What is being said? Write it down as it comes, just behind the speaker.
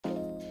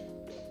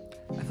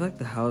I feel like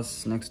the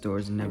house next door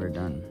is never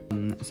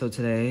done. So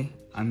today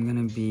I'm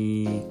gonna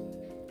be,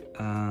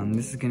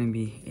 this is gonna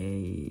be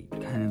a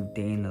kind of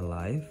day in the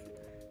life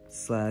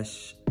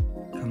slash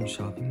come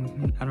shopping with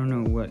me. I don't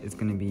know what it's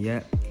gonna be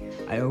yet.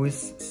 I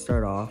always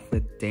start off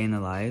with day in the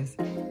lives,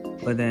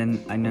 but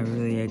then I never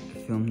really like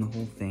film the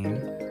whole thing,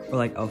 or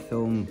like I'll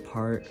film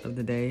part of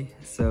the day.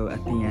 So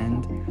at the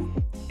end,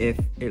 if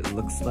it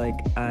looks like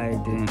I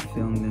didn't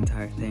film the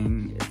entire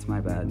thing, it's my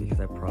bad because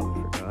I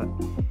probably forgot.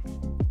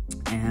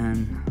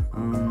 And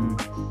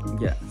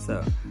yeah,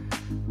 so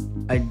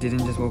I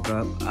didn't just woke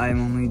up. I'm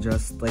only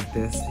dressed like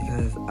this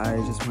because I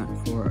just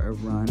went for a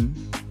run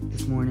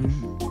this morning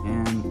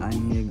and I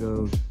need to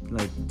go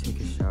like take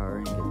a shower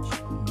and get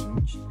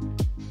changed.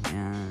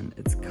 And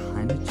it's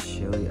kind of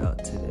chilly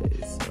out today,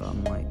 so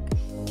I'm like,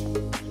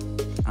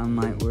 I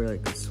might wear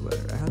like a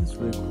sweater. I have this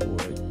really cool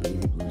like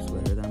baby blue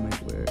sweater that I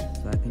might wear,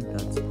 so I think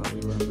that's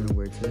probably what I'm gonna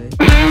wear today.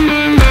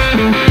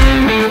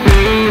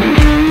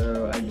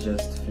 So I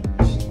just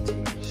finished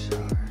taking a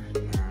shower,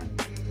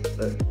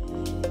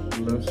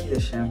 and low-key the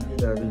shampoo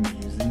that I've been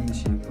using, the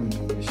shampoo and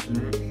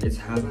conditioner, it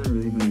hasn't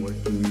really been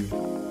working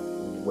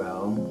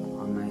well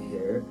on my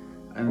hair.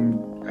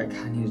 I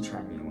kind of need to try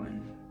a new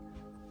one.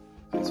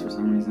 Because for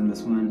some reason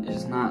this one is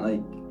just not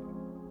like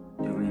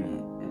doing it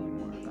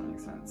anymore, if that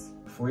makes sense.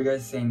 Before you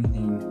guys say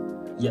anything,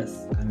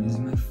 yes, I'm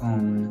using my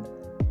phone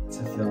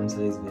to film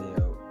today's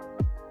video.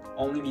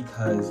 Only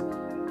because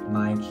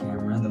my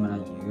camera, the one I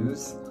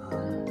use,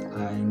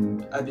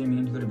 I've been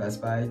meaning to go to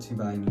Best Buy to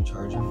buy a new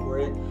charger for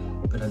it,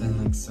 but I've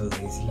been like so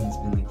lazy and it's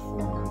been like 4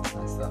 months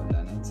and I still haven't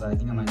done it. So I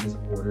think I might just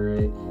order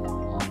it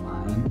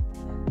online.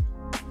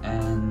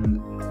 And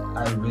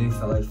I really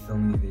felt like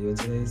filming a video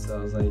today, so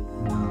I was like,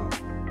 no,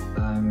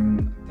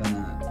 I'm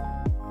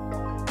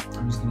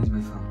just gonna use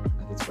my phone.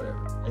 Like, it's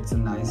whatever. It's a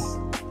nice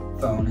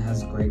phone, it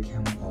has great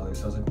camera quality,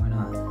 so I was like, why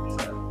not?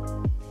 So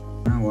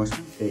when I wash my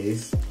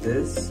face,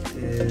 this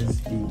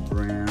is the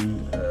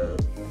brand of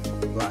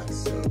black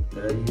soap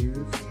that I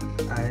use.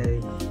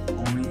 I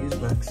only use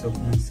black soap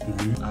on my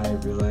skin. I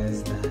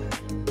realized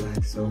that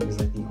black soap is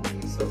like the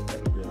only soap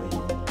that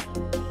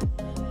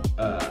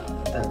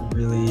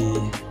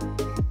really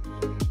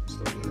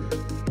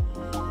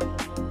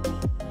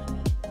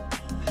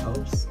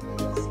helps.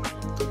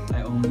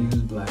 I only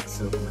use black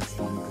soap on my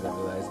skin because I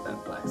realized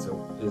that black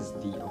soap is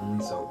the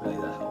only soap really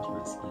that helps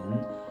my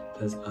skin.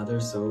 Because other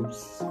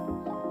soaps,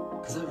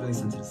 because I have really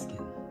sensitive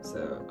skin,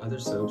 so other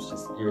soaps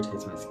just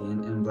irritates my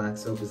skin, and black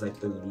soap is like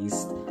the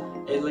least,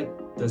 it like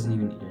doesn't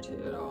even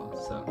irritate at all.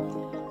 So,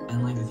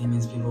 and like the thing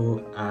is,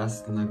 people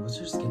ask and like, what's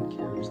your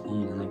skincare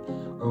routine? And like,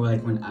 or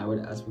like when I would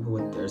ask people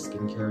what their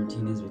skincare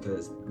routine is,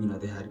 because you know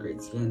they had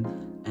great skin,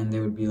 and they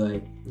would be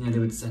like, you know, they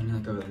would send me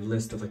like a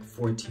list of like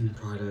 14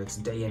 products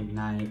day and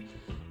night.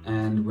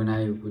 And when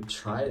I would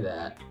try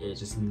that, it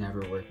just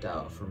never worked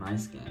out for my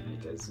skin,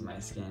 because my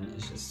skin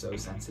is just so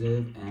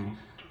sensitive, and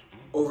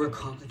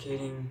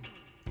overcomplicating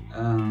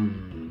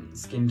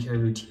skincare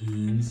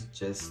routines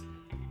just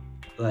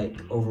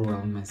like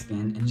overwhelmed my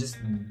skin and just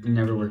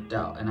never worked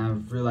out. And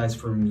I've realized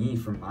for me,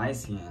 for my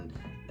skin,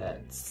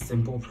 that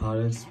simple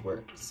products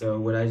work. So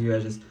what I do, I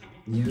just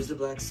use the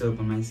black soap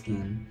on my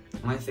skin,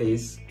 on my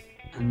face,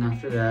 and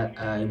after that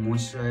I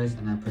moisturize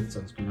and I put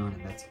sunscreen on,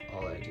 and that's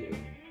all I do.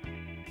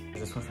 I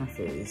just washed my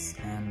face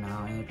and now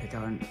I need to pick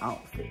out an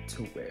outfit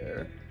to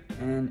wear.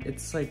 And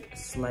it's like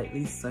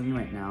slightly sunny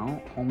right now,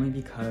 only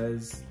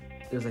because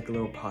there's like a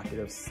little pocket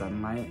of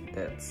sunlight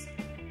that's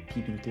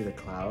peeping through the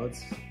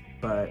clouds.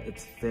 But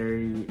it's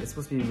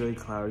supposed to be really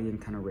cloudy and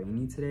kind of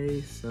rainy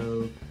today,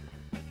 so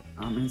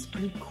and it's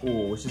pretty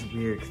cool, which is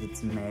weird because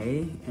it's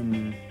May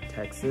in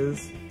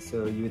Texas,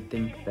 so you would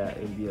think that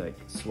it would be like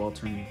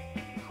sweltering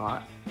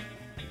hot,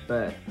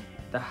 but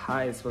the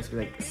high is supposed to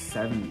be like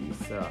 70,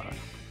 so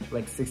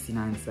like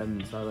 69,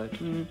 70, so I was like,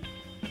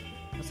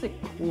 that's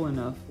like cool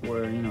enough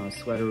where, you know, a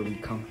sweater would be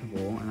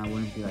comfortable and I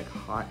wouldn't be like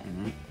hot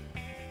in it,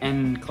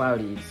 and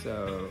cloudy,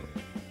 so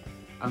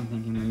I'm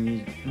thinking let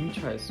me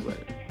try a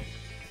sweater.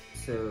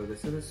 So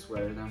this is the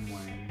sweater that I'm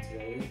wearing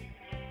today.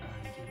 You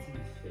can't see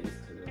my face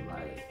because of the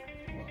light.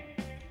 Well,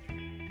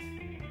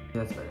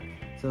 that's better.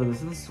 So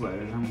this is the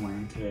sweater that I'm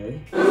wearing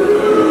today.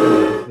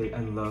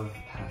 I love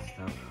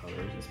pastel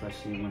colors,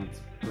 especially when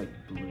it's like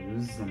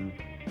blues and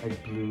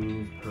like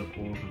blues,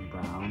 purples, and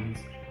browns.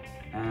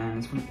 And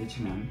it's from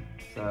H&M.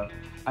 So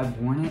I've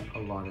worn it a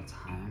lot of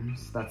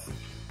times. That's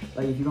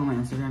like, if you go on my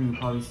Instagram, you'll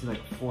probably see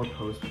like 4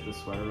 posts with the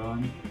sweater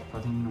on. So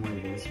I think I'm gonna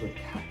wear this with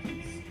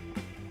khakis.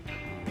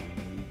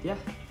 Yeah.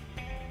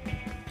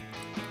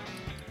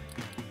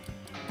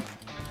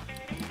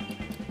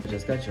 I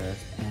just got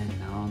dressed and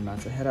now I'm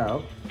about to head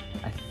out.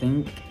 I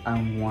think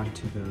I want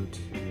to go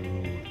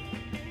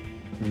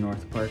to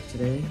North Park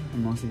today,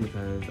 mostly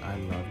because I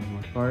love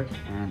North Park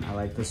and I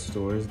like the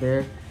stores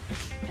there.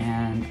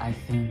 And I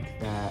think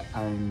that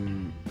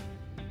I'm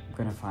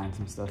gonna find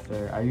some stuff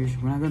there.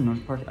 When I go to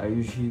North Park, I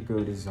usually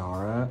go to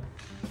Zara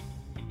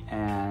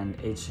and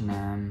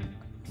H&M,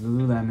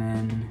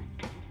 Lululemon,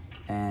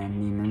 and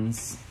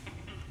Neiman's,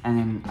 and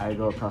then I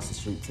go across the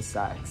street to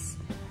Saks.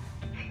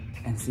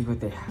 and see what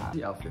they have.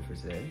 The outfit for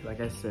today,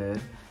 like I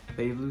said,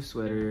 baby blue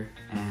sweater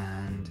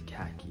and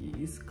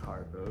khakis,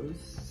 cargos,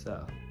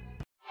 so.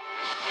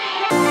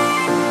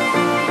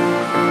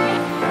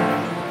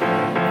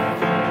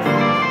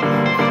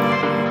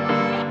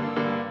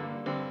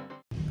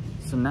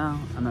 So now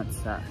I'm at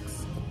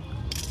Saks,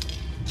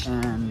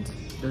 and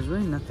there's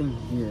really nothing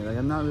here. Like,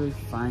 I'm not really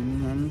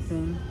finding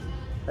anything.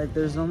 Like,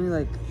 there's only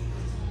like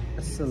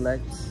a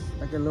select,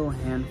 like a little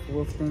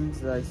handful of things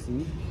that I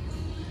see,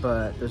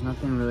 but there's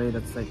nothing really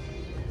that's like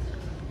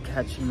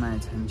catching my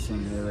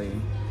attention really.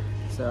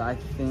 So I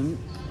think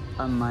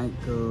I might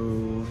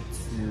go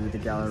to the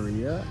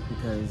Galleria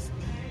because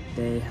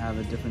they have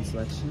a different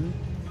selection,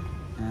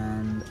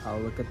 and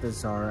I'll look at the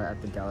Zara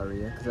at the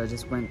Galleria because I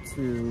just went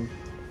to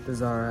the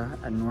Zara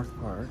at North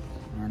Park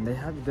and they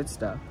have good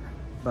stuff,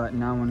 but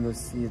now I want to go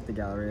see if the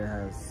Galleria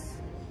has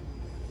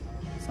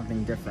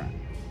something different.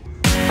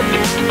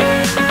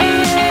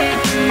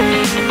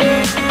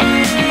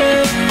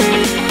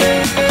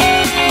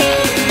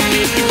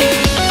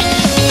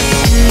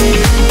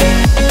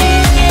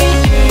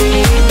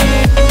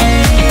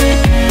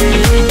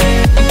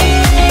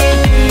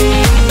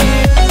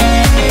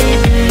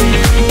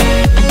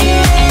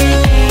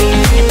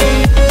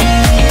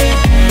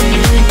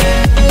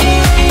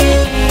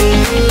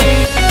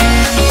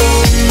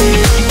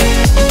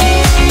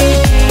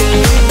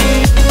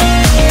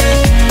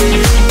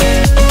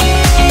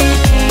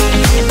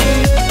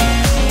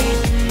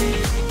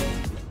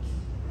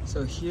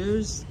 So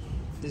here's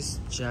this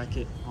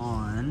jacket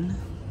on,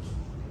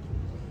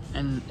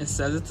 and it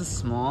says it's a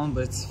small,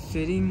 but it's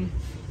fitting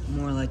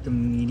more like a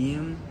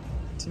medium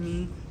to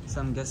me. So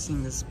I'm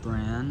guessing this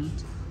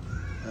brand,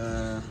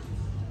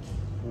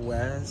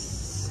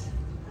 Wes,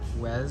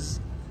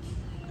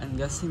 I'm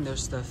guessing their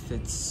stuff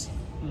fits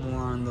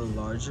more on the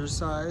larger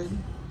side,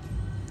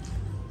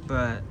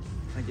 but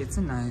like it's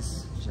a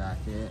nice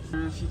jacket. I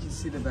don't know if you can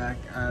see the back.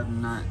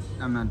 I'm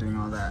not doing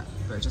all that,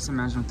 but just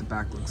imagine what the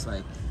back looks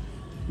like.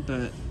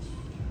 But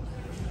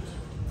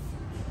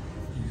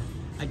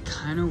I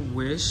kind of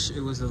wish it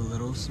was a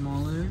little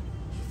smaller,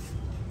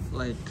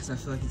 like, because I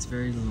feel like it's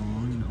very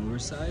long and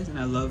oversized, and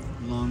I love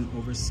long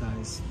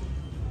oversized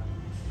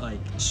like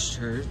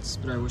shirts,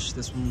 but I wish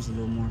this one was a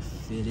little more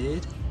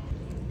fitted.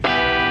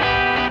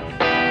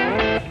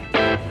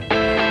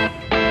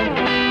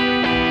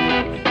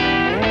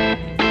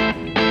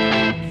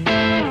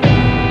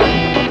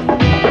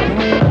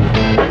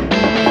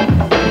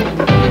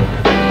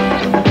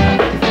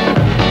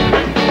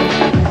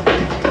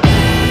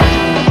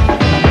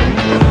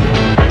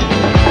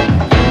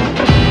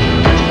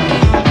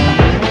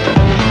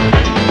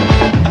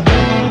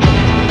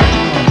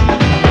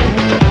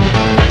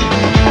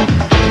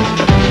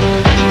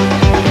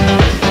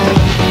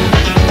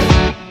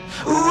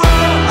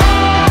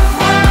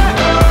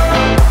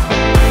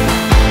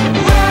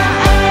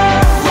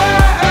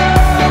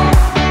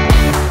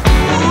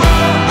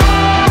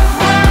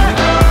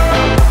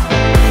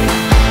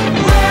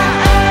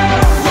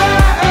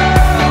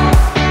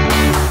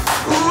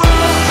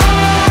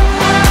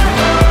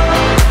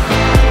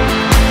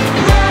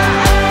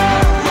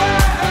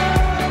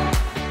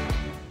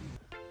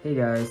 Hey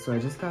guys, so I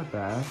just got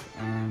back,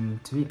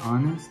 and to be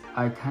honest,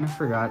 I kind of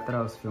forgot that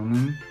I was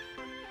filming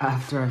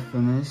after I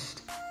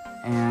finished,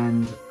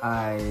 and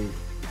I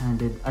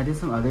did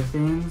some other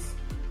things,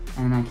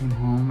 and I came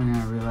home and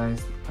I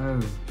realized,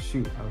 oh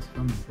shoot, I was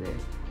filming today.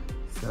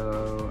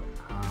 So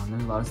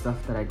there's a lot of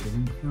stuff that I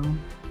didn't film,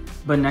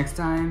 but next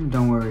time,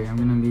 don't worry, I'm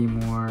gonna be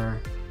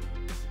more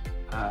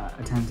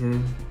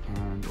attentive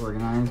and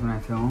organized when I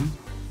film.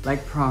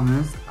 Like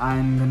promised,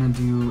 I'm gonna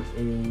do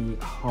a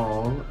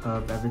haul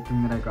of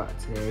everything that I got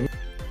today.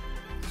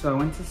 So I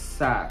went to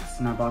Saks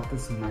and I bought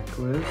this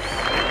necklace.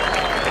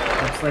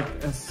 It's like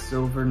a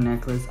silver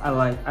necklace.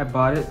 I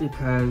bought it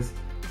because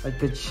like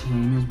the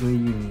chain is really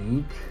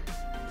unique.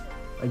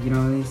 Like you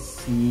don't really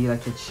see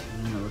like a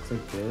chain that looks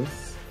like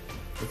this.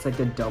 It's like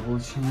a double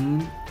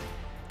chain,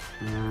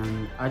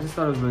 and I just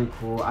thought it was really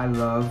cool. I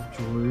love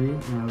jewelry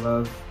and I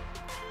love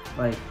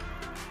like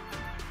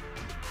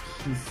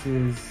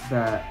pieces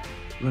that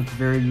look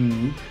very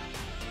unique,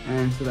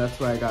 and so that's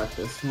why I got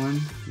this one,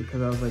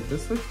 because I was like,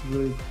 this looks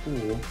really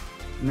cool.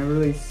 I've never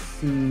really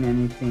seen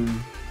anything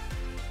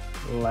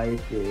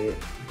like it.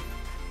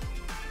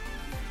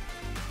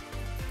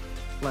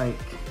 Like,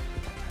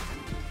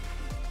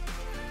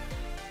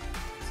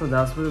 so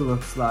that's what it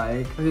looks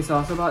like. Okay, so I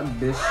also bought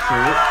this shirt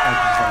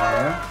at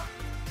Zara.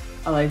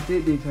 I liked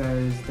it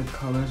because the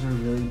colors are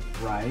really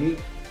bright,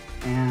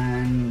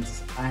 and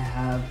I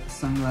have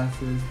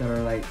sunglasses that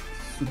are like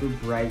super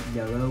bright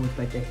yellow with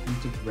like a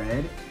hint of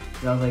red.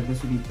 So I was like,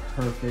 this would be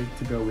perfect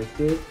to go with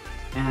it.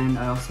 And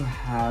I also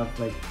have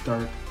like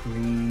dark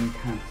green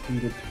kind of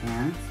pleated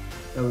pants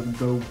that would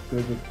go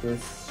good with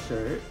this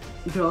shirt.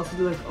 You could also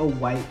do like a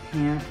white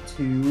pant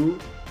too,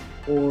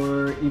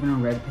 or even a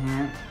red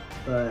pant,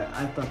 but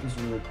I thought this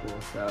was really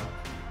cool. So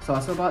I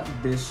also bought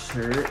this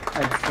shirt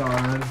at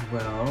Zara as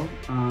well.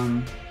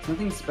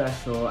 Nothing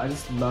special, I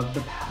just love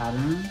the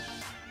pattern.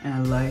 And I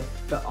like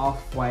the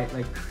off-white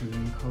like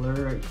cream color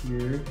right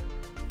here.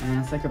 And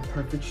it's like a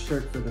perfect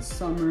shirt for the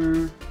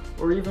summer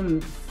or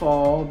even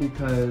fall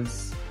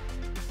because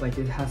like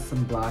it has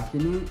some black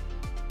in it.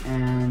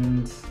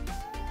 And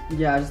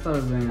yeah, I just thought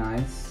it was really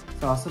nice.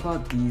 So I also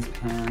bought these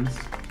pants.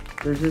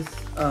 They're just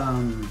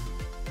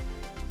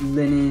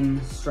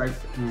linen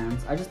striped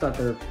pants. I just thought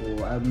they were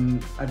cool. I've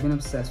been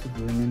obsessed with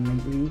linen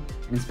lately,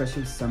 and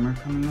especially with summer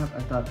coming up,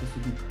 I thought this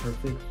would be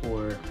perfect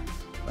for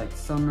like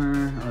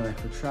summer or like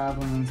for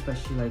traveling,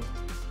 especially like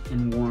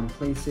in warm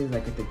places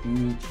like at the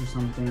beach or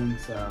something.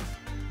 So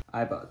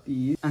I bought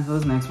these. And so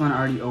this next one, I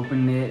already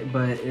opened it,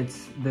 but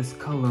it's this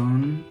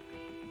cologne.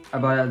 I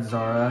bought it at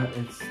Zara.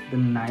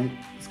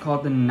 It's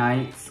called the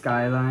Night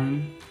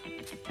Skyline,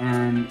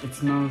 and it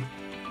smells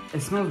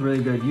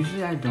really good.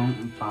 Usually I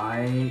don't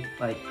buy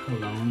like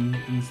cologne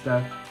and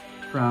stuff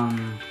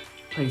from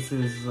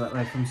places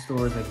like from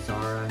stores like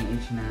Zara and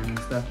H&M and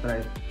stuff,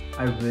 but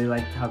I really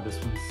like how this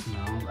one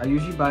smells. I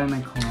usually buy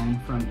my cologne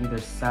from either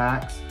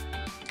Saks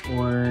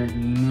or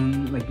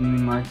Neiman, like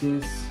Neiman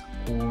Marcus,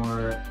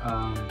 or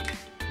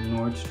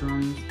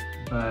Nordstrom's,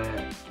 but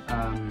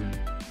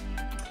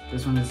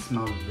this one just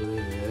smells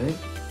really good.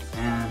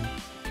 And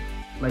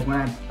like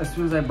as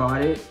soon as I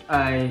bought it,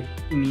 I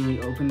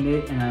immediately opened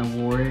it and I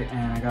wore it,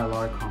 and I got a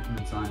lot of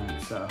compliments on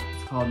it. So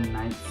it's called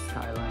Night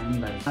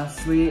Skyline.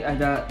 Lastly, I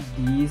got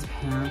these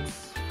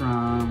pants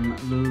from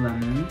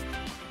Lululemon.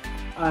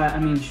 I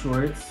mean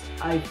shorts.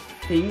 I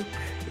think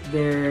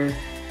they're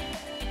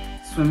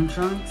swim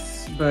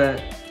trunks,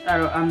 but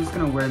I'm just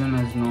gonna wear them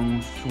as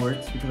normal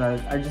shorts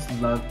because I just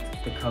loved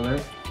the color.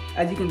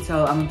 As you can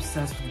tell, I'm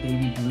obsessed with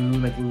baby blue,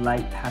 like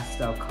light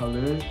pastel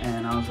colors,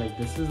 and I was like,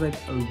 this is like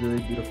a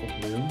really beautiful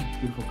blue,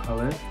 beautiful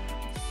color.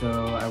 So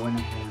I went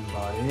ahead and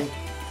bought it.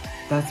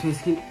 That's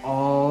basically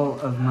all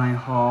of my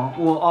haul.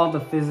 Well, all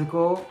the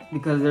physical,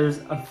 because there's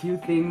a few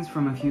things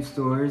from a few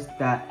stores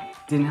that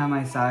didn't have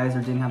my size or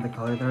didn't have the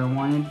color that I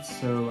wanted,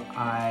 so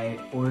I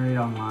ordered it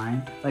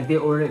online. Like they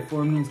ordered it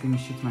for me, it's gonna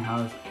be shipped to my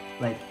house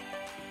like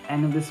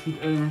end of this week,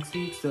 early next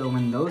week. So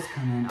when those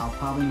come in, I'll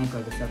probably make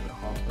like a separate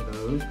haul for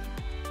those.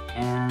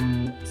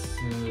 And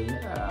so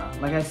yeah,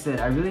 like I said,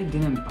 I really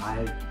didn't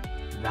buy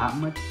that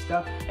much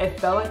stuff. It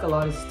felt like a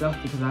lot of stuff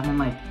because I haven't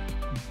like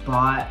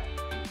bought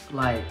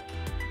like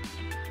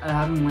I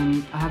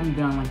haven't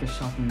been on like a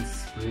shopping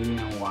spree in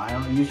a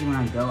while. Usually when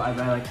I go, I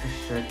buy like a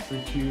shirt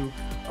or two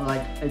or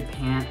like a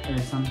pant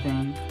or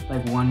something,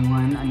 like one.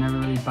 I never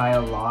really buy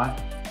a lot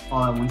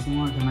all at once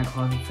anymore because my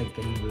closet's like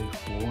getting really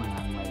full and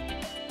I'm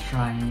like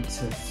trying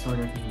to sort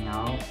everything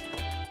out.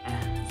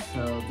 And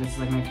so this is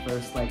like my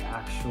first like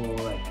actual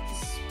like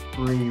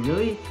spree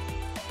really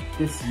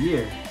this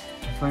year.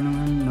 If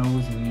anyone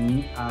knows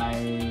me,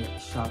 I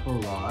shop a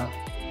lot.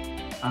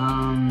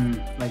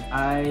 Like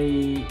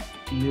I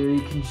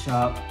literally can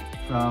shop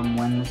from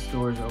when the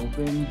stores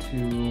open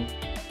to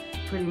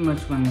pretty much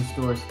when the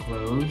stores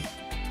close.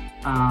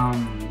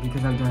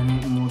 Because I've done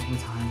it multiple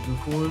times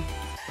before.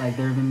 Like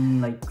there have been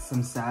like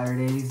some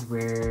Saturdays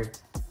where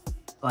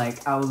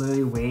like I will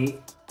literally wait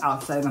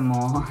outside the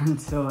mall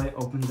until it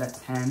opens at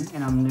 10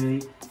 and I'm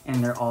literally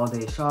in there all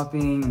day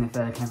shopping, and if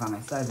I can't find my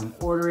size, I'm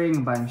ordering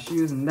and buying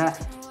shoes and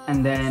that,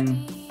 and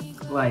then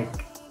like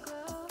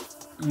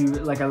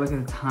I look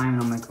at the time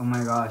and I'm like, oh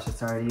my gosh,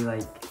 it's already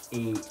like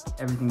 8,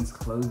 everything's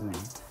closing.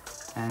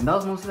 And that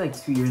was mostly like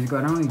 2 years ago.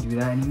 I don't really do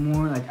that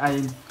anymore. Like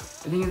the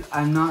thing is,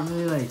 I'm not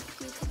really like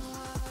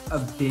a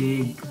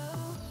big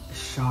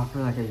shopper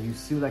like I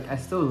used to. Like I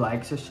still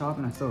like to shop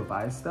and I still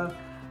buy stuff,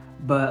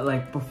 but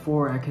like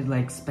before I could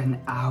like spend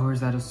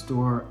hours at a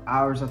store,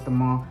 hours at the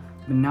mall.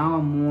 But now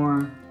I'm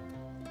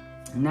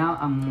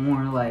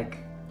more like,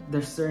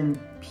 there's certain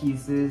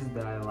pieces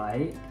that I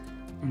like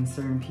and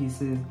certain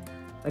pieces,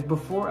 like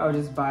before I would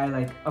just buy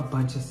like a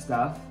bunch of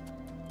stuff.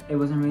 It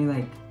wasn't really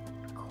like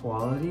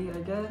quality,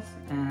 I guess.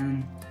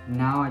 And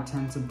now I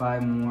tend to buy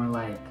more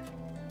like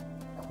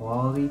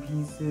quality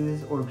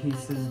pieces or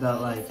pieces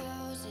that like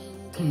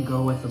can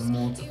go with the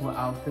multiple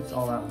outfits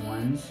all at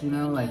once, you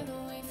know? Like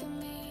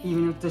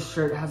even if the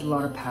shirt has a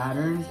lot of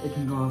patterns, it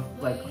can go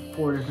with like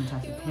 4 different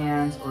types of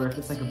pants, or if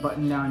it's like a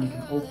button down, you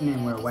can open it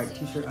and wear a white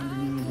t-shirt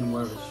underneath and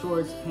wear the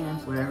shorts,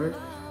 pants, whatever.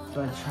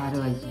 So I try to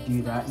like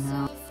do that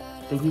now.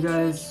 Thank you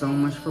guys so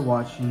much for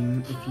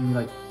watching.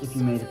 If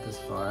you made it this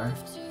far,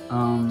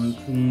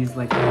 please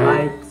like,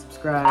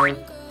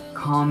 subscribe,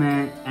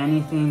 comment,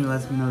 anything that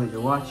lets me know that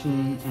you're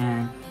watching.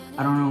 And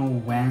I don't know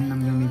when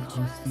I'm gonna be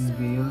posting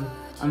videos.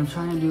 I'm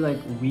trying to do like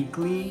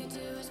weekly,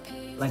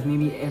 like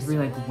maybe every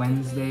like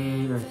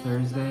Wednesday or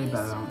Thursday, but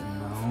I don't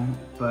know.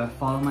 But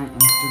follow my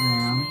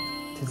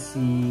Instagram to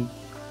see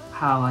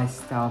how I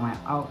style my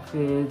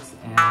outfits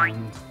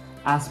and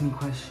ask me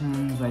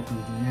questions like in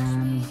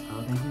DMs.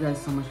 So thank you guys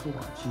so much for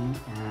watching,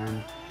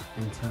 and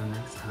until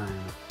next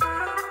time.